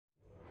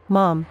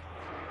Mom.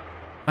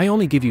 I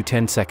only give you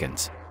 10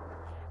 seconds.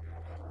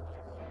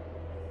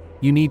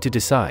 You need to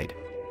decide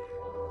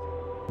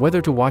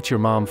whether to watch your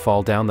mom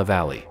fall down the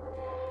valley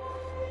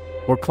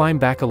or climb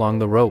back along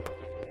the rope.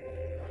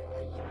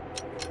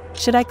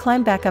 Should I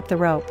climb back up the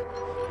rope?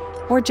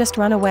 Or just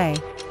run away?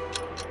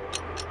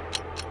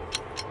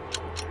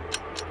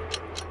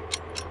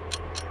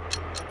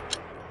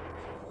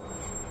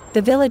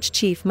 The village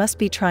chief must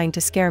be trying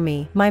to scare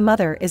me. My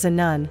mother is a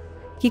nun.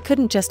 He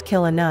couldn't just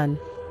kill a nun.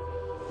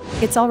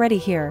 It's already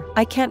here.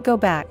 I can't go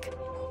back.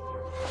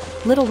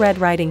 Little Red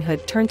Riding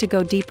Hood turned to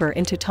go deeper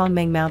into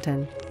Tongmeng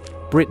Mountain.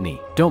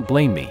 Brittany, don't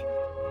blame me.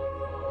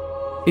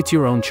 It's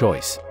your own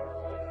choice.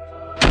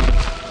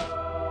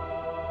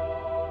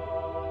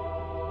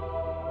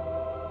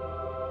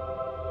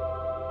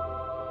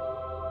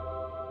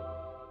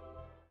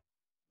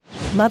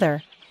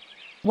 Mother.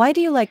 Why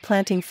do you like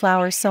planting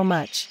flowers so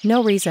much?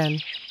 No reason.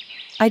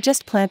 I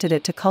just planted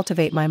it to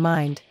cultivate my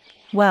mind.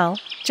 Well,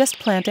 just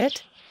plant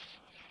it?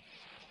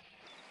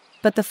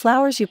 But the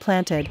flowers you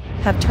planted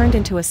have turned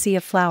into a sea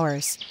of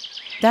flowers.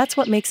 That's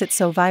what makes it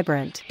so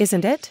vibrant,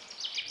 isn't it?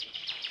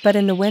 But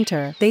in the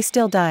winter, they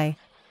still die.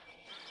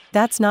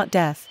 That's not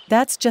death,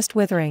 that's just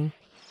withering.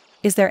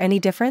 Is there any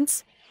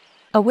difference?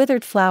 A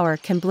withered flower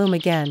can bloom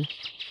again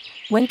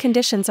when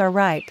conditions are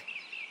ripe.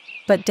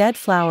 But dead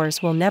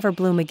flowers will never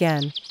bloom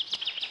again.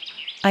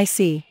 I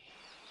see.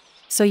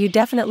 So you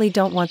definitely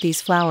don't want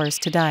these flowers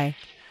to die.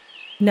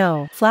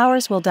 No,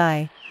 flowers will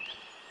die.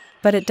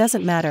 But it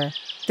doesn't matter.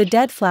 The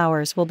dead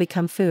flowers will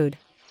become food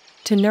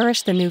to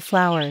nourish the new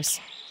flowers.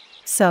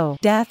 So,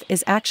 death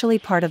is actually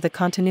part of the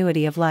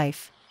continuity of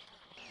life.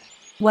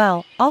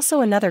 Well, also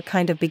another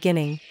kind of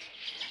beginning.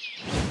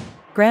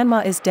 Grandma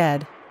is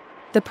dead.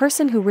 The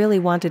person who really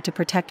wanted to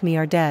protect me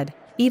are dead,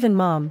 even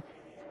Mom.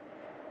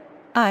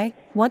 I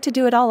want to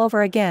do it all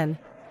over again.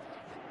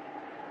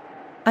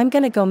 I'm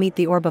gonna go meet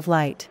the Orb of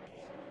Light.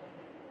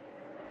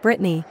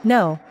 Brittany,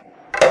 no.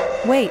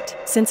 Wait,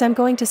 since I'm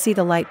going to see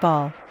the light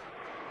ball,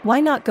 why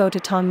not go to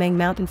Tongmeng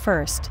Mountain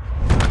first?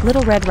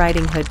 Little Red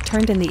Riding Hood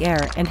turned in the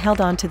air and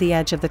held on to the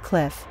edge of the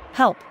cliff.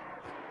 Help!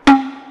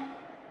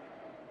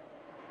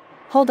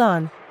 Hold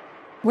on.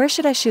 Where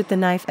should I shoot the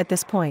knife at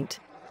this point?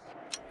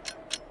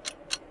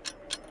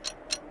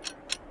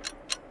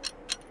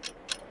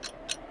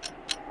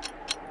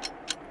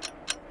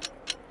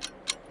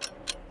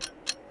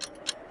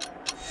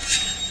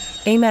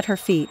 Aim at her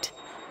feet.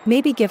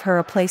 Maybe give her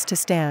a place to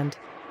stand.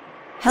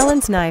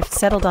 Helen's knife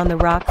settled on the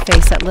rock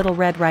face at Little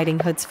Red Riding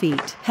Hood's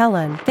feet.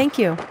 Helen, thank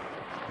you.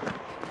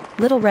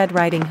 Little Red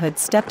Riding Hood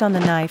stepped on the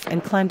knife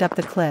and climbed up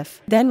the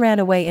cliff, then ran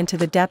away into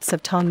the depths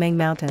of Tongmeng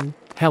Mountain.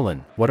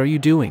 Helen, what are you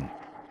doing?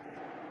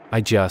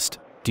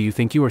 Do you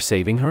think you are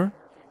saving her?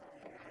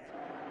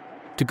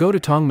 To go to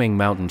Tongmeng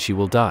Mountain she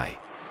will die.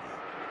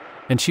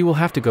 And she will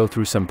have to go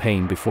through some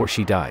pain before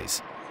she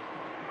dies.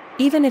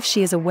 Even if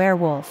she is a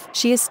werewolf,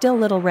 she is still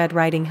Little Red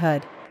Riding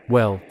Hood.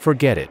 Well,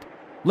 forget it.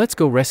 Let's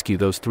go rescue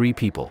those 3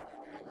 people.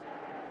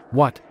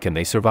 What, can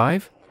they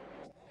survive?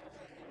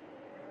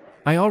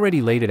 I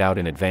already laid it out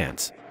in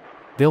advance.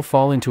 They'll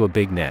fall into a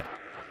big net.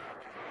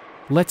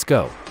 Let's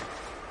go.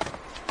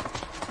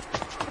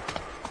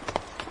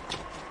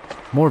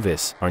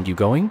 Morvis, aren't you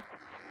going?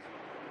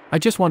 I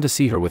just want to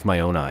see her with my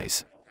own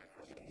eyes.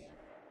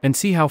 And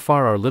see how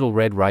far our Little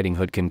Red Riding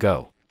Hood can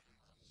go.